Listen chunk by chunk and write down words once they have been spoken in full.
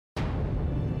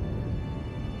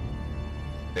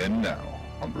And now,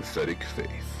 on Prophetic Faith.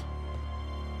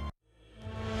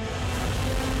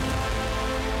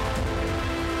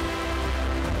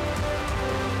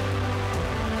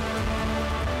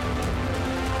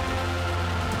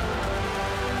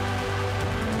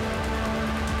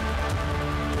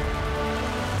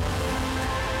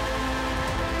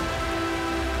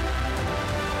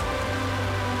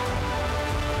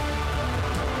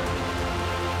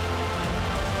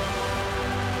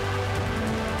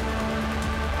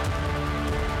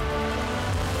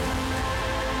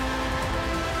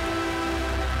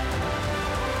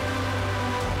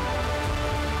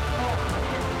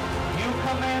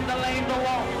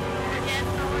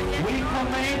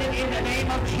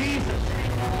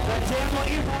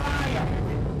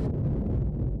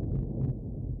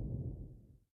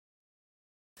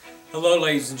 Hello,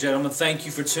 ladies and gentlemen. Thank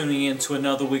you for tuning in to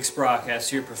another week's broadcast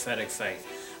here at Prophetic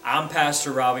Faith. I'm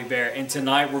Pastor Robbie Bear, and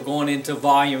tonight we're going into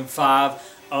Volume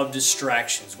 5 of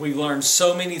Distractions. We've learned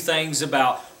so many things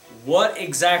about what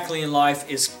exactly in life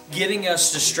is getting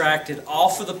us distracted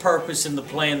off of the purpose and the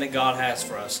plan that God has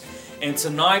for us. And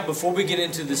tonight, before we get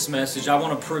into this message, I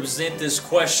want to present this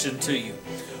question to you.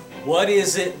 What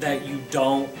is it that you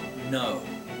don't know?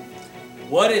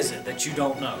 What is it that you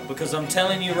don't know? Because I'm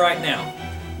telling you right now,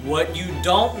 what you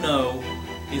don't know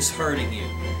is hurting you.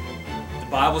 The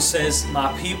Bible says,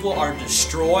 my people are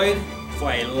destroyed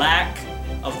for a lack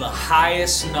of the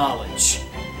highest knowledge.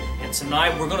 And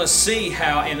tonight we're going to see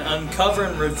how and uncover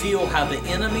and reveal how the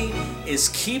enemy is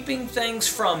keeping things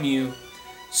from you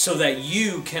so that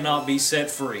you cannot be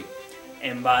set free.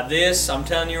 And by this, I'm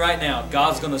telling you right now,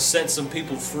 God's going to set some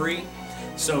people free.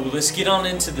 So let's get on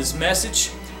into this message,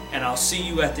 and I'll see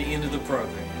you at the end of the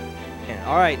program. Yeah,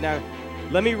 all right, now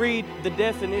let me read the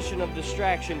definition of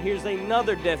distraction. Here's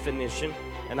another definition,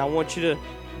 and I want you to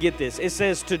get this. It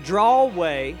says to draw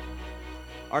away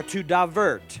or to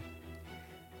divert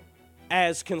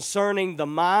as concerning the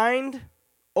mind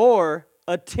or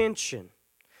attention.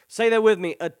 Say that with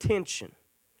me, attention.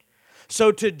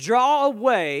 So to draw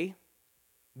away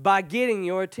by getting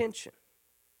your attention.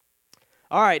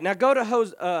 All right, now go to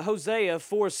Hosea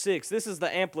 4:6. This is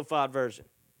the Amplified Version.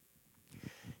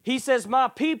 He says, my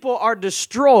people are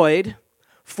destroyed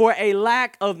for a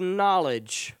lack of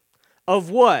knowledge of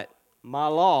what? My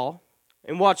law.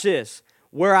 And watch this.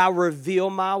 Where I reveal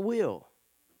my will.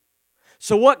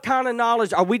 So what kind of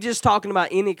knowledge? Are we just talking about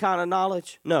any kind of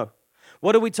knowledge? No.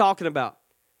 What are we talking about?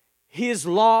 His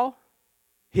law,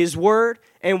 His word,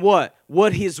 and what?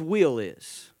 What His will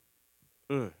is.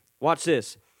 Watch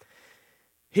this.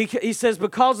 He says,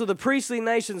 because of the priestly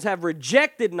nations have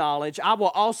rejected knowledge, I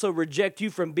will also reject you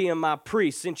from being my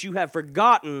priest. Since you have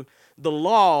forgotten the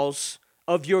laws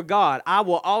of your God, I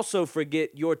will also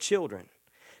forget your children.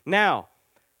 Now,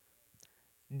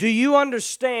 do you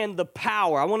understand the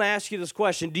power? I want to ask you this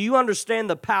question. Do you understand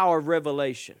the power of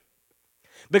revelation?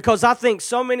 Because I think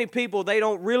so many people, they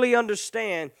don't really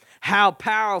understand how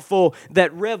powerful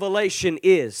that revelation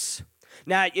is.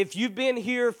 Now, if you've been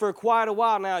here for quite a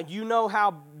while now, you know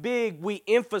how big we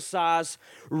emphasize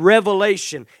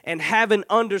revelation and having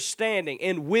understanding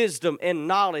and wisdom and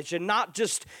knowledge, and not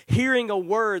just hearing a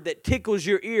word that tickles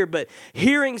your ear, but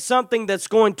hearing something that's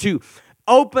going to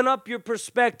open up your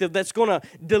perspective, that's going to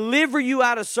deliver you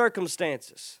out of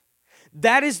circumstances.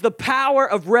 That is the power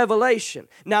of revelation.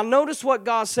 Now, notice what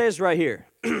God says right here.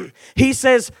 He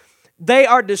says, they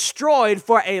are destroyed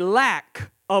for a lack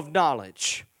of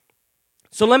knowledge.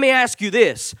 So let me ask you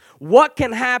this. What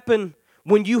can happen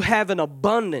when you have an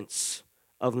abundance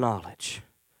of knowledge?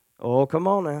 Oh, come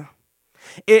on now.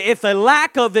 If a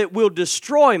lack of it will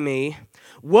destroy me,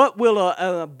 what will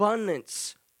an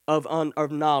abundance of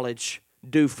knowledge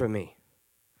do for me?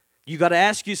 You got to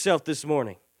ask yourself this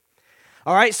morning.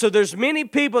 All right, so there's many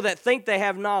people that think they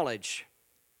have knowledge,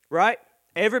 right?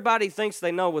 Everybody thinks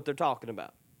they know what they're talking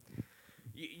about.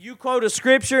 You quote a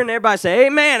scripture and everybody say,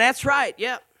 amen, that's right,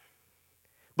 yep.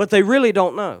 But they really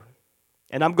don't know.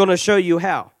 And I'm going to show you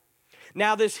how.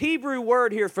 Now, this Hebrew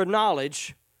word here for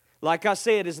knowledge, like I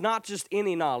said, is not just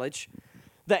any knowledge.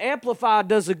 The Amplified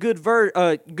does a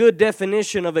good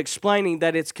definition of explaining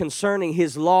that it's concerning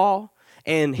His law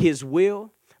and His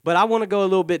will. But I want to go a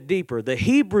little bit deeper. The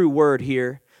Hebrew word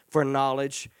here for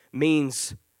knowledge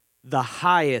means the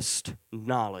highest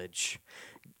knowledge.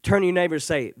 Turn to your neighbor and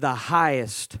say, the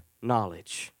highest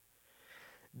knowledge.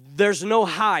 There's no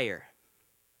higher.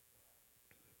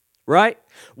 Right?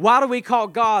 Why do we call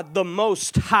God the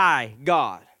Most High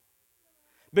God?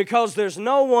 Because there's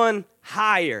no one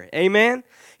higher. Amen?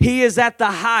 He is at the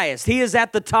highest. He is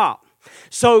at the top.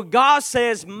 So God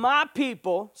says, my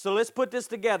people, so let's put this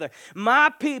together.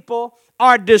 My people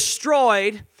are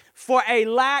destroyed for a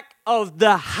lack of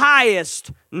the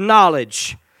highest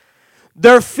knowledge.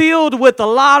 They're filled with a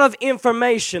lot of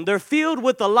information. They're filled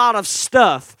with a lot of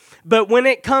stuff. But when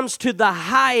it comes to the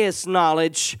highest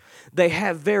knowledge, they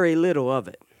have very little of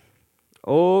it.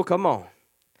 Oh, come on.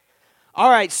 All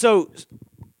right, so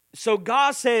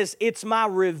God says, it's my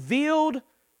revealed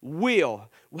will.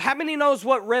 How many knows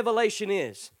what revelation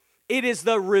is? It is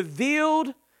the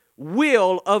revealed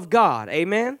will of God.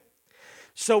 Amen?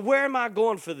 So where am I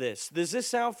going for this? Does this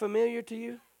sound familiar to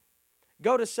you?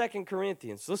 Go to 2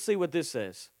 Corinthians. Let's see what this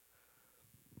says.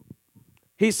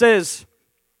 He says,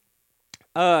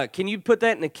 can you put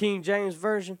that in the King James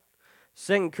Version?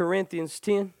 2 Corinthians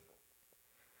 10.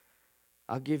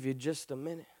 I'll give you just a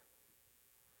minute.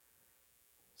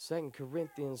 2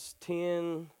 Corinthians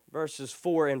 10, verses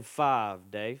 4 and 5,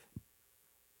 Dave.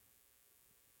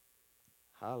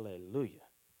 Hallelujah.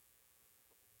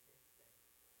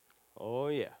 Oh,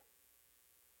 yeah.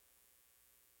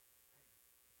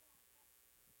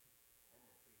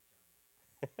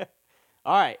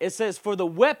 All right, it says, for the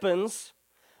weapons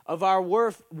of our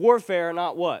warfare are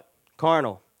not what?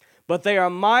 Carnal. But they are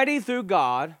mighty through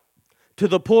God to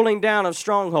the pulling down of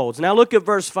strongholds. Now look at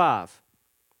verse 5.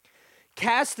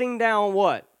 Casting down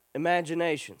what?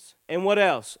 Imaginations. And what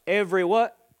else? Every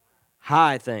what?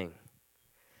 High thing.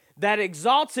 That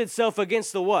exalts itself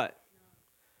against the what?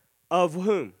 Of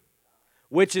whom?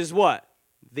 Which is what?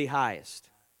 The highest.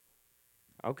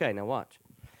 Okay, now watch.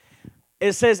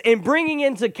 It says, in bringing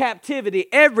into captivity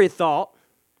every thought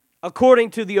according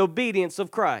to the obedience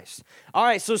of Christ. All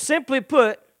right, so simply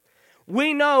put,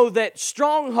 we know that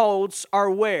strongholds are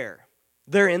where?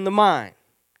 They're in the mind,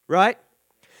 right?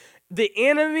 The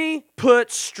enemy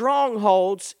puts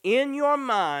strongholds in your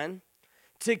mind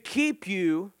to keep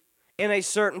you in a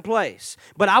certain place.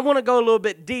 But I want to go a little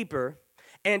bit deeper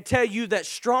and tell you that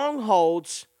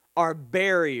strongholds are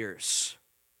barriers.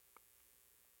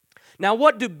 Now,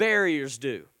 what do barriers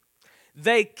do?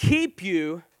 They keep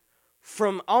you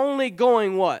from only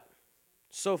going what?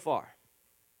 So far.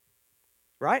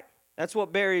 Right? That's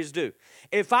what barriers do.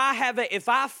 If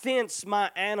I fence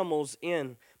my animals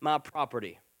in my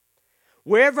property,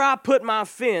 wherever I put my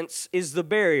fence is the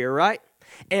barrier, right?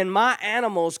 And my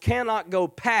animals cannot go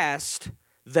past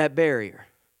that barrier.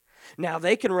 Now,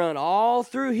 they can run all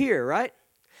through here, right?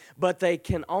 But they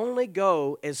can only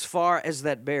go as far as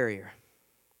that barrier.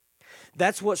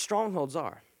 That's what strongholds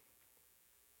are.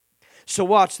 So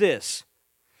watch this.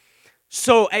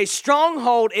 So a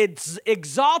stronghold, it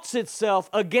exalts itself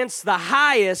against the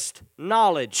highest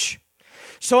knowledge.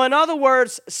 So in other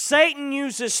words, Satan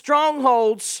uses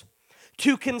strongholds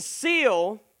to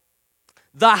conceal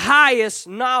the highest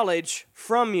knowledge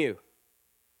from you.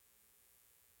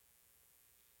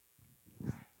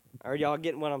 Are y'all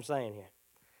getting what I'm saying here?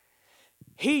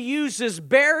 He uses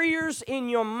barriers in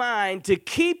your mind to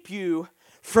keep you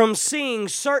from seeing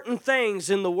certain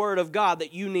things in the Word of God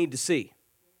that you need to see.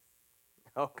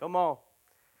 Oh, come on.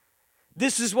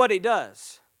 This is what he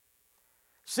does.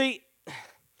 See,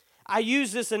 I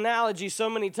use this analogy so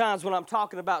many times when I'm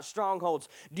talking about strongholds.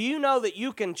 Do you know that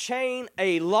you can chain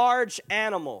a large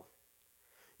animal?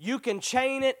 You can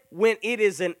chain it when it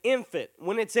is an infant.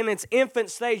 When it's in its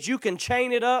infant stage, you can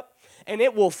chain it up and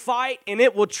it will fight and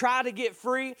it will try to get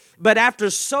free. But after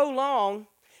so long,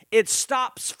 it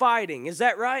stops fighting. Is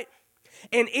that right?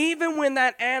 And even when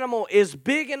that animal is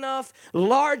big enough,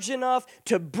 large enough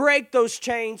to break those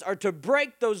chains or to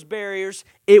break those barriers,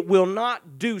 it will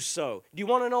not do so. Do you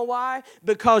want to know why?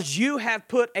 Because you have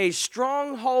put a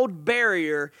stronghold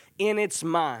barrier in its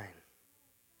mind.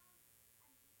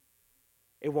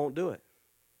 It won't do it.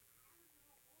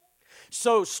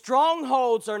 So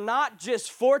strongholds are not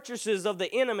just fortresses of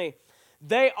the enemy.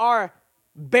 They are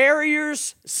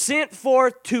barriers sent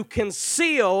forth to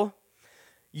conceal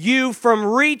you from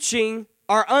reaching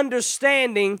or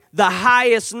understanding the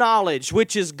highest knowledge,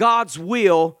 which is God's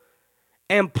will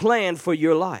and plan for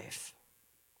your life.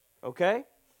 Okay?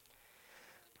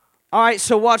 All right,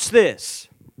 so watch this.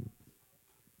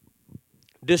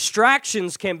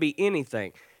 Distractions can be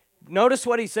anything. Notice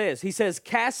what he says. He says,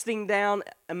 casting down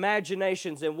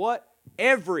imaginations and what?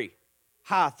 Every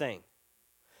high thing.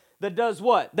 That does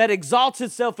what? That exalts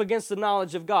itself against the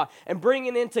knowledge of God. And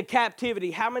bringing into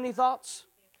captivity, how many thoughts?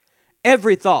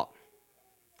 Every thought.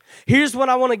 Here's what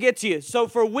I want to get to you. So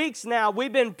for weeks now,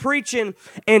 we've been preaching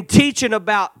and teaching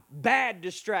about bad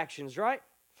distractions, right?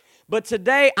 But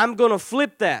today, I'm going to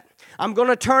flip that. I'm going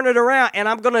to turn it around, and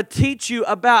I'm going to teach you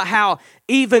about how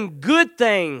even good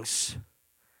things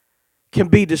can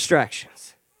be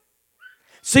distractions.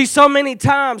 See, so many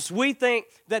times we think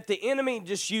that the enemy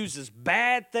just uses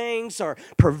bad things or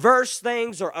perverse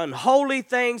things or unholy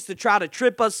things to try to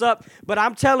trip us up. But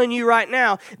I'm telling you right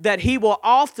now that he will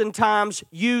oftentimes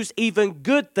use even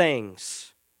good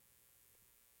things.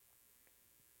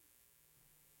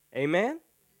 Amen?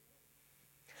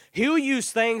 He'll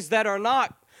use things that are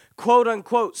not, quote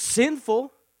unquote,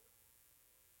 sinful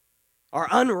or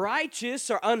unrighteous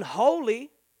or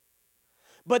unholy,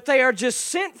 but they are just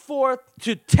sent forth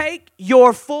to take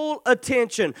your full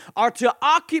attention or to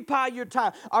occupy your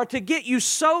time or to get you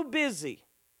so busy.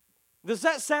 Does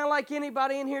that sound like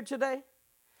anybody in here today?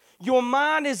 Your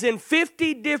mind is in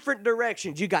 50 different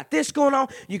directions. You got this going on.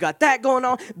 You got that going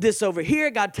on. This over here.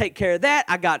 Got to take care of that.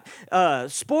 I got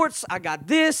sports. I got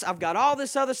this. I've got all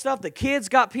this other stuff. The kids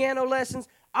got piano lessons.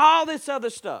 All this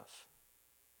other stuff.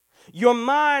 Your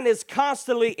mind is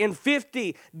constantly in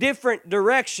 50 different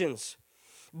directions.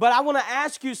 But I want to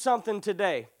ask you something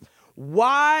today.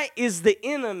 Why is the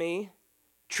enemy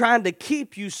trying to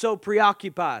keep you so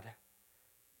preoccupied?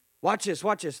 Watch this,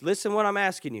 watch this. Listen what I'm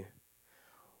asking you.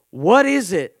 What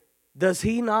is it does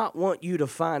he not want you to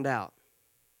find out?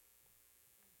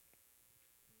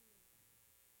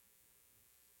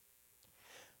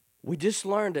 We just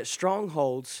learned that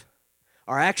strongholds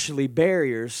are actually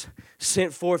barriers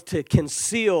sent forth to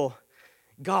conceal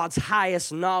God's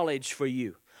highest knowledge for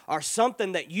you, or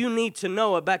something that you need to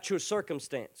know about your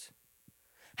circumstance.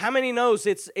 How many knows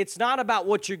it's not about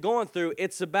what you're going through,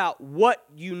 it's about what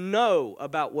you know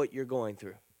about what you're going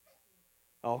through.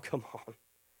 Oh, come on.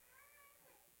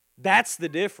 That's the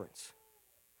difference.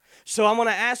 So I'm going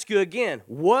to ask you again,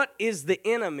 what is the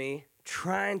enemy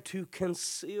trying to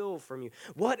conceal from you?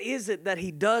 What is it that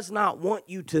he does not want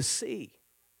you to see?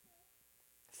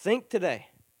 Think today.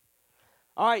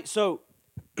 All right, so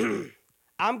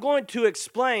I'm going to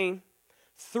explain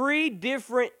 3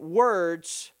 different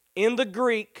words in the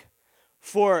Greek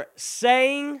for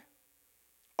saying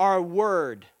or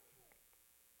word.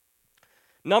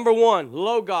 Number 1,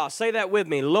 logos. Say that with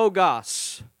me,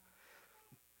 logos.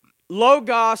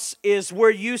 Logos is where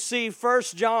you see 1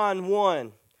 John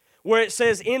 1, where it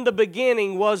says, in the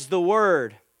beginning was the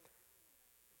Word.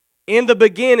 In the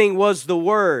beginning was the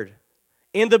Word.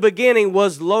 In the beginning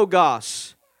was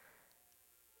logos.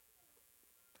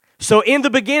 So in the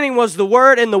beginning was the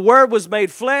Word, and the Word was made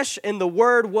flesh, and the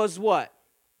Word was what?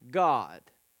 God.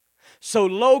 So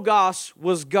logos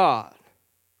was God.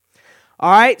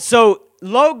 All right, so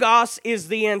logos is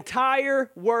the entire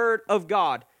Word of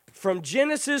God. From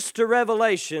Genesis to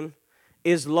Revelation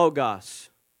is logos.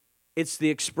 It's the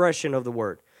expression of the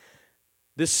Word.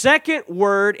 The second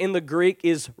word in the Greek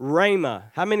is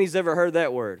rhema. How many's ever heard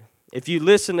that word? If you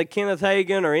listen to Kenneth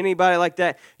Hagin or anybody like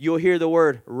that, you'll hear the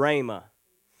word rhema.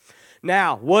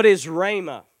 Now, what is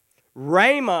rhema?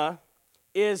 Rhema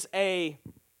is it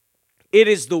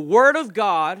is the Word of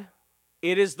God,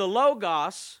 it is the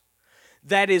logos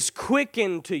that is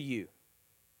quickened to you.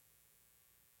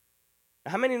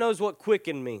 How many knows what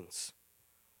quicken means?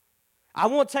 I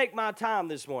won't take my time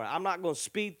this morning. I'm not going to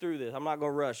speed through this. I'm not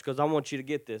going to rush because I want you to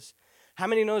get this. How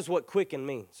many knows what quicken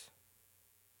means?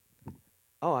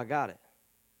 Oh, I got it.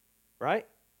 Right?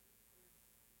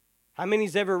 How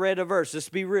many's ever read a verse? Let's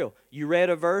be real. You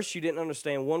read a verse, you didn't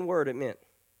understand one word it meant.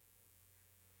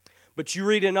 But you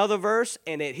read another verse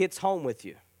and it hits home with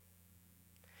you.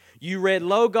 You read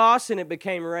logos and it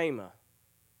became rhema.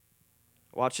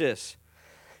 Watch this.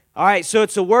 All right, so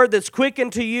it's a word that's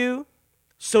quickened to you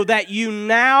so that you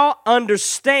now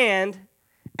understand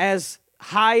as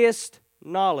highest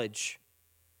knowledge.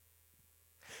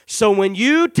 So when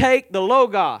you take the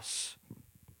logos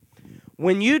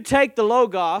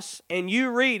and you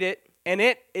read it and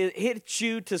it hits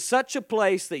you to such a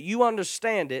place that you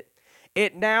understand it,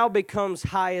 it now becomes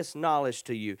highest knowledge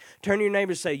to you. Turn to your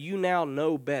neighbor and say, you now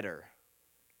know better.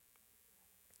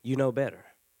 You know better.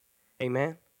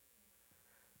 Amen?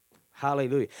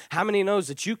 Hallelujah. How many knows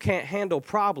that you can't handle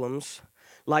problems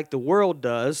like the world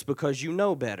does because you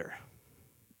know better?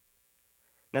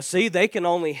 Now see, they can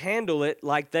only handle it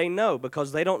like they know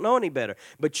because they don't know any better.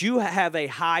 But you have a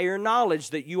higher knowledge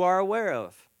that you are aware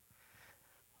of.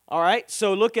 All right,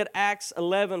 so look at Acts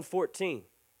 11:14.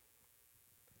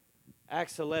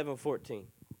 Acts 11:14.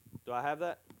 Do I have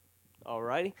that? All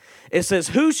righty. It says,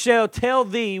 who shall tell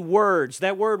thee words?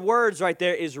 That word words right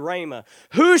there is rhema.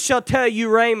 Who shall tell you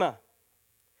rhema?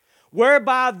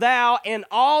 Whereby thou and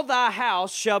all thy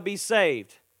house shall be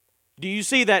saved. Do you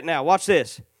see that now? Watch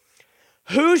this.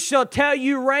 Who shall tell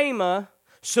you rhema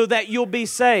so that you'll be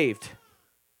saved?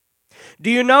 Do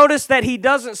you notice that he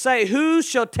doesn't say, who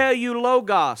shall tell you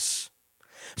logos?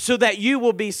 so that you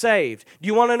will be saved. Do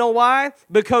you want to know why?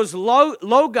 Because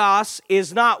logos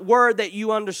is not word that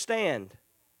you understand.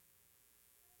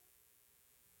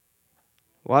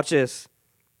 Watch this.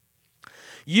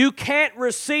 You can't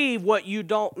receive what you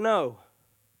don't know.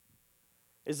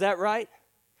 Is that right?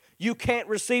 You can't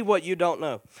receive what you don't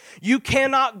know. You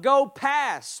cannot go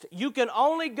past. You can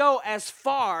only go as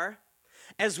far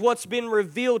as what's been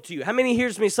revealed to you. How many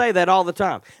hears me say that all the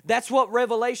time? That's what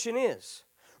revelation is.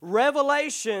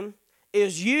 Revelation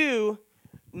is you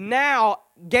now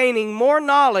gaining more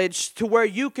knowledge to where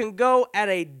you can go at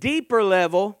a deeper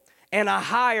level and a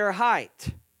higher height.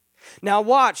 Now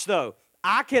watch though.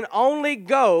 I can only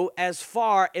go as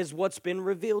far as what's been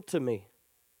revealed to me.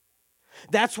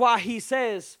 That's why he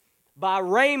says, by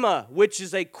rhema, which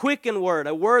is a quickened word,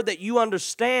 a word that you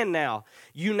understand now.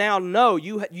 You now know.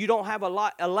 You don't have a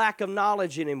lack of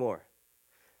knowledge anymore.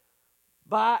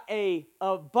 By an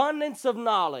abundance of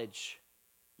knowledge,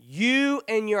 you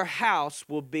and your house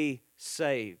will be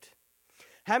saved.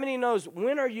 How many knows,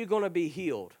 when are you going to be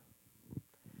healed?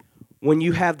 When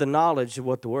you have the knowledge of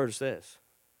what the word says.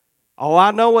 Oh,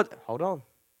 I know what, hold on.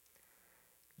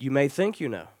 You may think you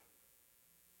know.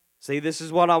 See, this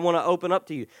is what I want to open up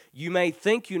to you. You may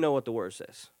think you know what the word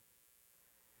says.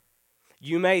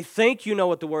 You may think you know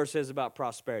what the word says about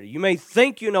prosperity. You may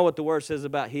think you know what the word says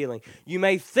about healing. You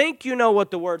may think you know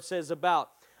what the word says about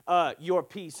your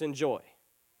peace and joy.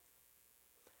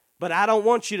 But I don't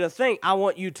want you to think, I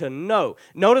want you to know.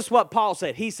 Notice what Paul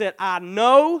said. He said, I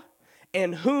know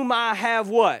in whom I have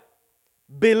what?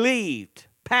 Believed.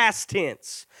 Past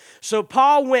tense. So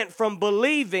Paul went from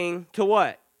believing to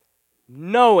what?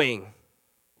 Knowing.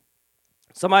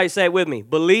 Somebody say it with me.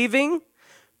 Believing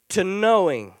to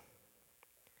knowing.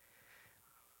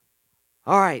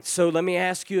 All right, so let me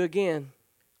ask you again.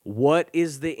 What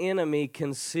is the enemy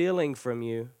concealing from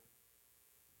you?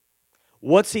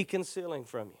 What's he concealing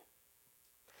from you?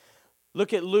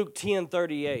 Look at Luke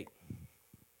 10:38.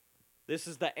 This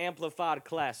is the Amplified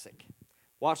Classic.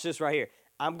 Watch this right here.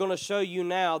 I'm going to show you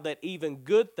now that even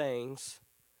good things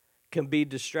can be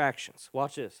distractions.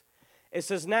 Watch this. It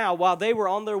says, now, while they were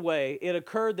on their way, it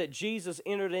occurred that Jesus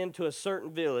entered into a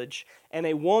certain village, and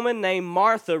a woman named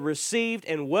Martha received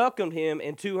and welcomed him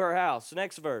into her house.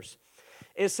 Next verse.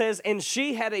 It says, and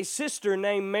she had a sister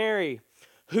named Mary,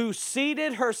 who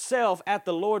seated herself at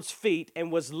the Lord's feet and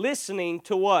was listening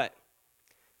to what?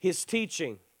 His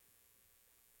teaching.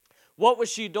 What was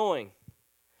she doing?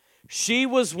 She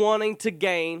was wanting to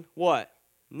gain what?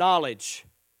 Knowledge.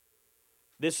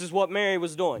 This is what Mary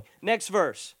was doing. Next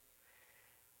verse.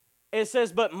 It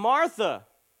says, but Martha,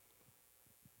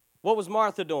 what was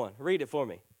Martha doing? Read it for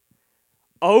me.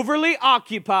 Overly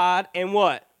occupied and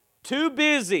what? Too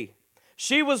busy.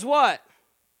 She was what?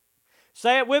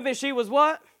 Say it with me. She was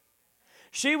what?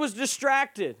 She was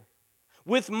distracted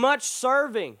with much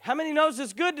serving. How many knows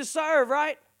it's good to serve,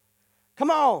 right? Come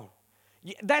on.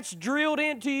 That's drilled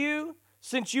into you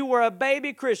since you were a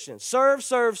baby Christian. Serve,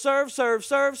 serve, serve, serve,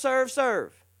 serve, serve,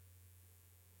 serve.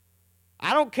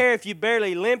 I don't care if you're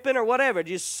barely limping or whatever.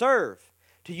 Just serve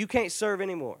till you can't serve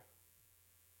anymore.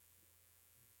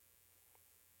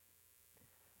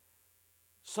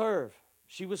 Serve.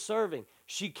 She was serving.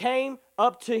 She came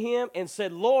up to him and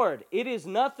said, Lord, it is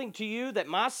nothing to you that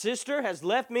my sister has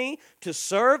left me to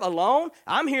serve alone.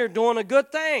 I'm here doing a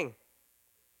good thing.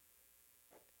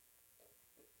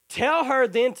 Tell her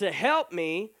then to help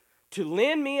me, to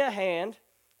lend me a hand,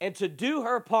 and to do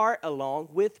her part along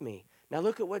with me. Now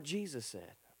look at what Jesus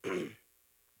said.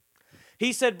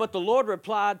 He said, but the Lord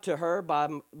replied to her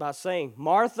by saying,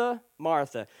 Martha,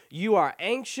 Martha, you are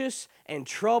anxious and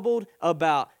troubled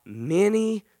about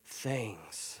many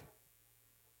things.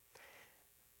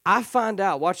 I find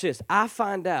out, watch this, I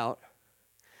find out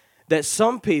that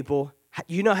some people,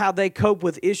 you know how they cope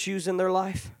with issues in their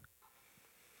life?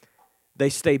 They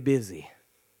stay busy.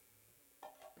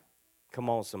 Come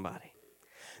on, somebody.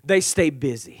 They stay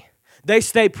busy. They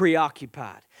stay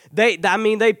preoccupied. They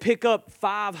pick up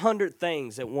 500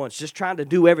 things at once, just trying to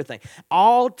do everything.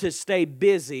 All to stay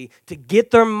busy, to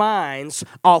get their minds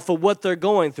off of what they're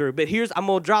going through. But I'm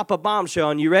going to drop a bombshell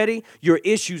on you. Ready? Your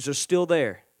issues are still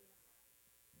there.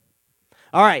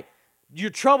 All right. You're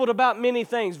troubled about many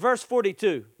things. Verse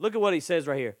 42. Look at what he says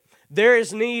right here. There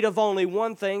is need of only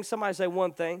one thing. Somebody say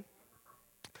one thing.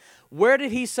 Where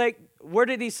did he say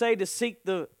to seek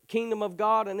the kingdom of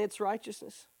God and its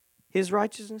righteousness? His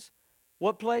righteousness?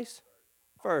 What place?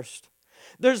 First.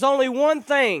 There's only one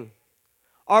thing,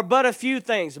 or but a few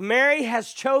things. Mary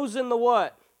has chosen the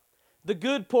what? The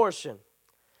good portion.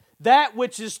 That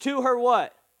which is to her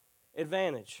what?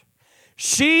 Advantage.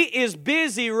 She is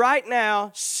busy right now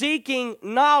seeking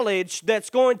knowledge that's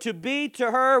going to be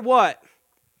to her what?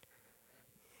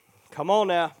 Come on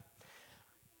now.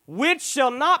 Which shall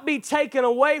not be taken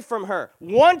away from her.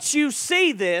 Once you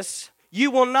see this, you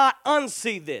will not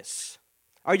unsee this.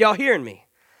 Are y'all hearing me?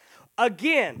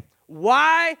 Again,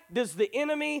 why does the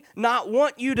enemy not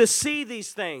want you to see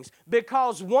these things?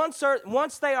 Because once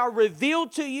they are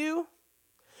revealed to you,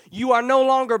 you are no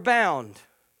longer bound.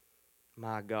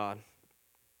 My God.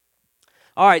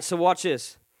 All right, so watch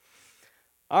this.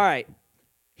 All right,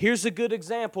 here's a good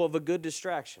example of a good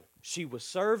distraction. She was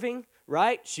serving,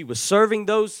 right? She was serving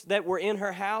those that were in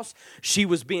her house. She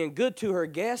was being good to her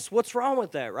guests. What's wrong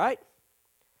with that, right?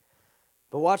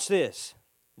 But watch this.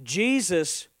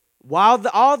 Jesus, while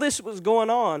all this was going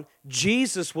on,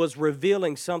 Jesus was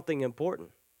revealing something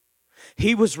important.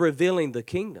 He was revealing the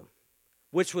kingdom,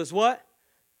 which was what?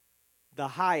 The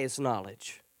highest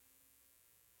knowledge.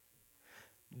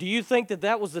 Do you think that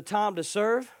that was the time to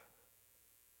serve?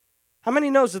 How many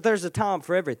knows that there's a time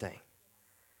for everything?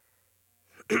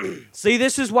 See,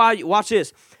 this is why, watch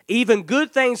this. Even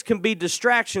good things can be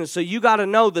distractions, so you got to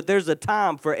know that there's a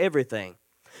time for everything.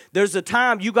 There's a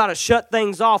time you got to shut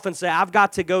things off and say, I've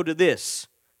got to go to this.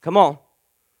 Come on.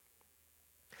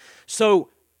 So,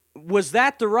 was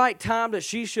that the right time that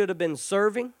she should have been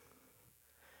serving?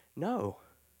 No.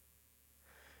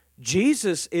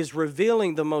 Jesus is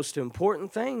revealing the most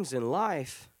important things in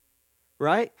life,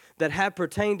 right? That have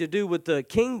pertained to do with the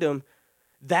kingdom.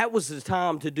 That was the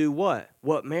time to do what?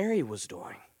 What Mary was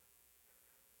doing.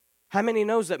 How many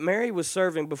knows that Mary was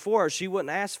serving before? She wouldn't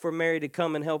ask for Mary to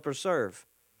come and help her serve.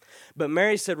 But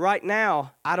Mary said, right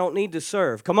now, I don't need to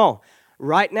serve. Come on.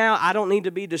 Right now, I don't need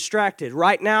to be distracted.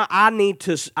 Right now, I need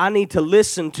to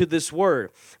listen to this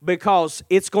word because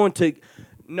it's going to...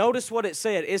 Notice what it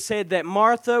said. It said that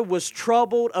Martha was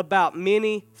troubled about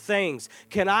many things.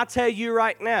 Can I tell you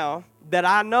right now that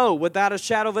I know without a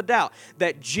shadow of a doubt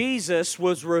that Jesus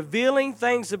was revealing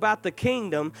things about the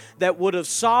kingdom that would have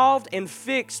solved and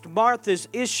fixed Martha's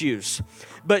issues.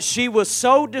 But she was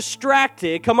so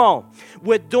distracted, come on,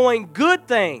 with doing good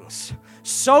things,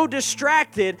 so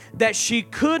distracted that she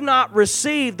could not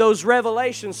receive those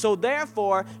revelations. So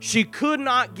therefore, she could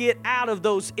not get out of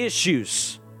those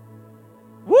issues.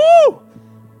 Woo!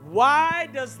 Why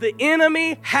does the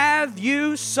enemy have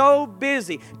you so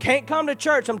busy? Can't come to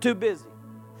church, I'm too busy.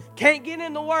 Can't get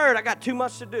in the Word, I got too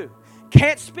much to do.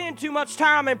 Can't spend too much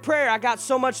time in prayer, I got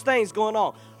so much things going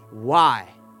on. Why?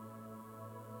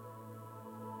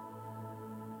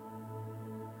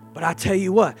 But I tell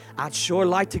you what, I'd sure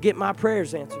like to get my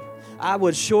prayers answered. I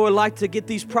would sure like to get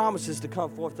these promises to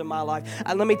come forth in my life.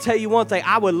 And let me tell you one thing.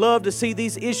 I would love to see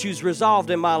these issues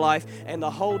resolved in my life. And the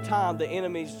whole time, the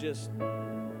enemy's just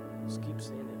keep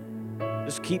sending.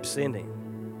 Just keep sending.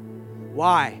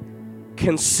 Why?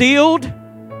 Concealed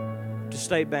to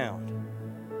stay bound.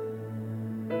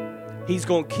 He's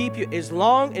going to keep you as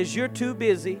long as you're too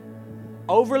busy,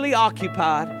 overly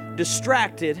occupied,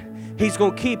 distracted. He's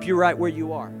going to keep you right where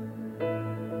you are.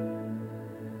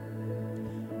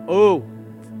 Oh,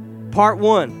 part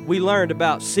 1, we learned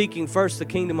about seeking first the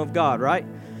kingdom of God, right?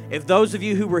 If those of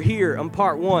you who were here on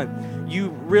part 1, you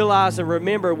realize and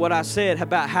remember what I said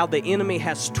about how the enemy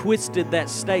has twisted that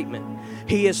statement.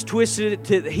 He has twisted it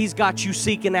to, he's got you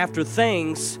seeking after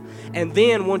things, and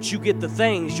then once you get the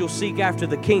things, you'll seek after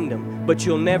the kingdom, but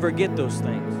you'll never get those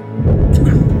things.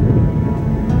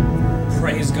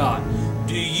 Praise God.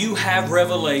 Do you have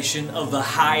revelation of the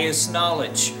highest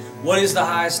knowledge? What is the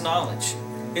highest knowledge?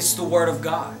 It's the Word of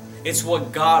God. It's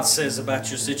what God says about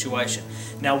your situation.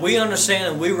 Now, we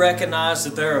understand and we recognize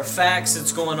that there are facts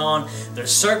that's going on.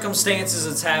 There's circumstances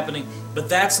that's happening, but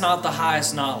that's not the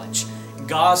highest knowledge.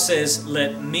 God says,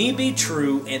 let me be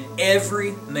true and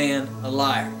every man a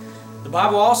liar. The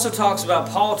Bible also talks about,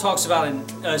 Paul talks about in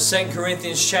 2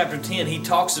 Corinthians chapter 10, he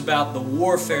talks about the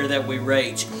warfare that we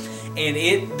rage.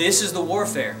 And this is the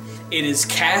warfare. It is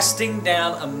casting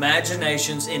down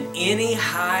imaginations in any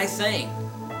high thing.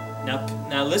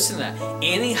 Now listen to that.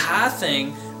 Any high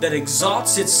thing that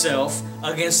exalts itself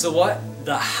against the what?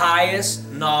 The highest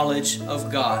knowledge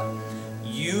of God.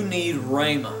 You need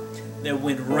Rhema. That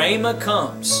when Rhema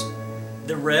comes,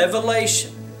 the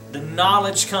revelation, the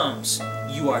knowledge comes,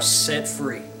 you are set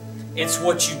free. It's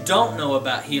what you don't know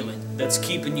about healing that's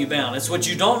keeping you bound. It's what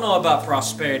you don't know about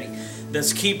prosperity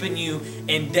that's keeping you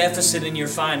in deficit in your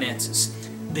finances.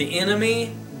 The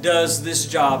enemy does this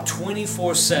job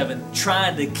 24/7,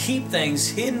 trying to keep things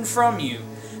hidden from you,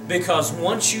 because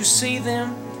once you see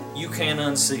them, you can't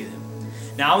unsee them.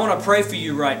 Now I want to pray for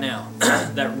you right now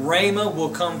that Rhema will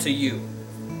come to you.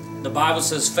 The Bible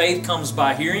says faith comes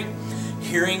by hearing,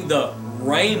 hearing the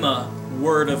Rhema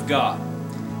word of God.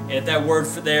 And that word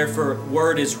for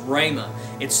word is Rhema.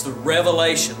 It's the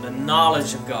revelation, the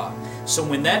knowledge of God. So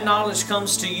when that knowledge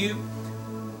comes to you,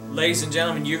 ladies and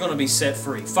gentlemen, you're going to be set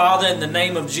free. Father, in the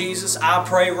name of Jesus, I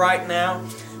pray right now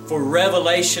for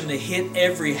revelation to hit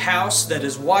every house that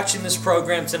is watching this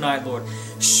program tonight, Lord.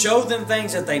 Show them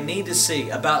things that they need to see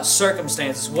about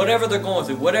circumstances, whatever they're going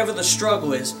through, whatever the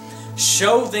struggle is.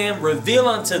 Show them, reveal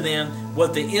unto them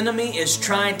what the enemy is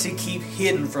trying to keep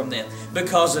hidden from them.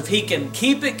 Because if he can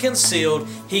keep it concealed,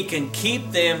 he can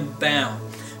keep them bound.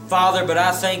 Father, but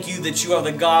I thank you that you are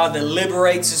the God that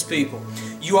liberates his people.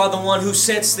 You are the one who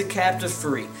sets the captive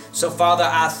free. So, Father,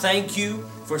 I thank you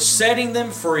for setting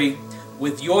them free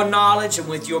with your knowledge and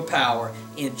with your power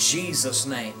in Jesus'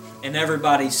 name. And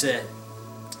everybody said,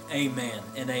 amen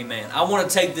and amen. I want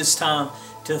to take this time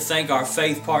to thank our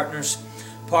faith partners.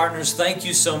 Partners, thank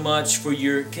you so much for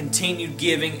your continued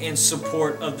giving and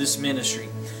support of this ministry.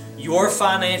 Your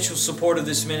financial support of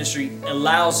this ministry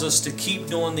allows us to keep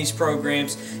doing these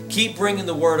programs, keep bringing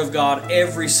the Word of God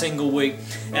every single week.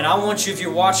 And I want you, if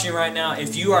you're watching right now,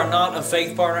 if you are not a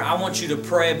faith partner, I want you to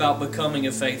pray about becoming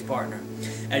a faith partner.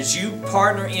 As you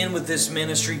partner in with this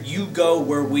ministry, you go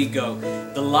where we go.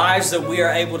 The lives that we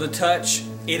are able to touch,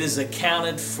 it is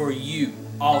accounted for you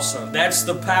also. That's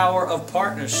the power of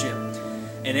partnership.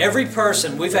 And every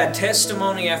person, we've had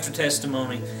testimony after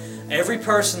testimony, every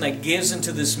person that gives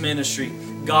into this ministry,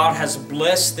 God has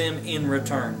blessed them in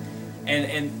return.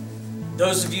 And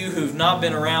those of you who've not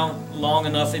been around long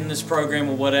enough in this program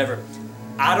or whatever,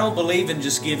 I don't believe in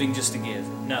just giving just to give.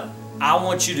 No, I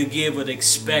want you to give with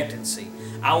expectancy.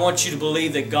 I want you to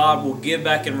believe that God will give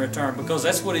back in return, because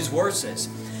that's what His Word says.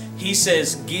 He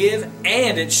says, give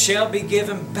and it shall be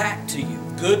given back to you.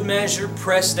 Good measure,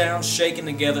 pressed down, shaken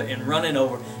together, and running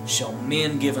over, shall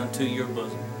men give unto your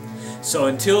bosom. So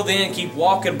until then, keep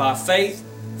walking by faith.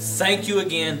 Thank you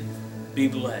again. Be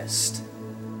blessed.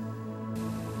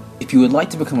 If you would like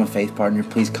to become a faith partner,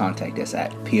 please contact us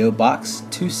at P.O. Box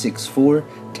 264,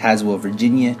 Tazewell,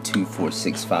 Virginia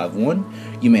 24651.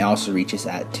 You may also reach us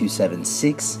at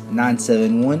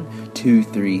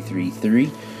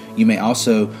 276-971-2333. You may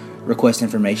also request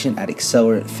information at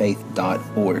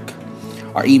acceleratefaith.org.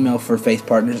 Our email for faith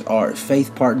partners are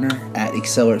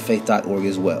faithpartner@acceleratefaith.org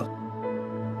as well.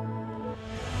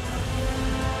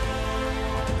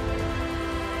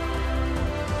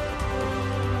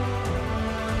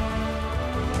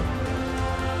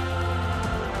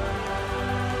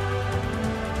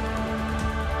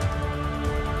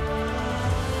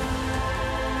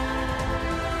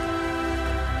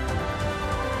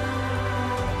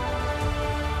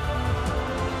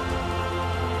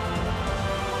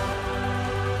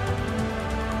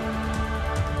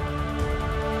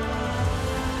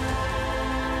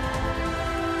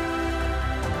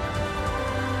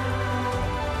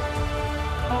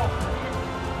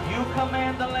 You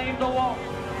command the lame to walk.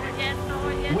 Yes,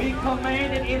 Lord. Yes, We Lord.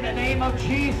 command it in the name of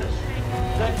Jesus.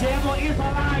 The devil is a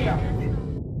liar.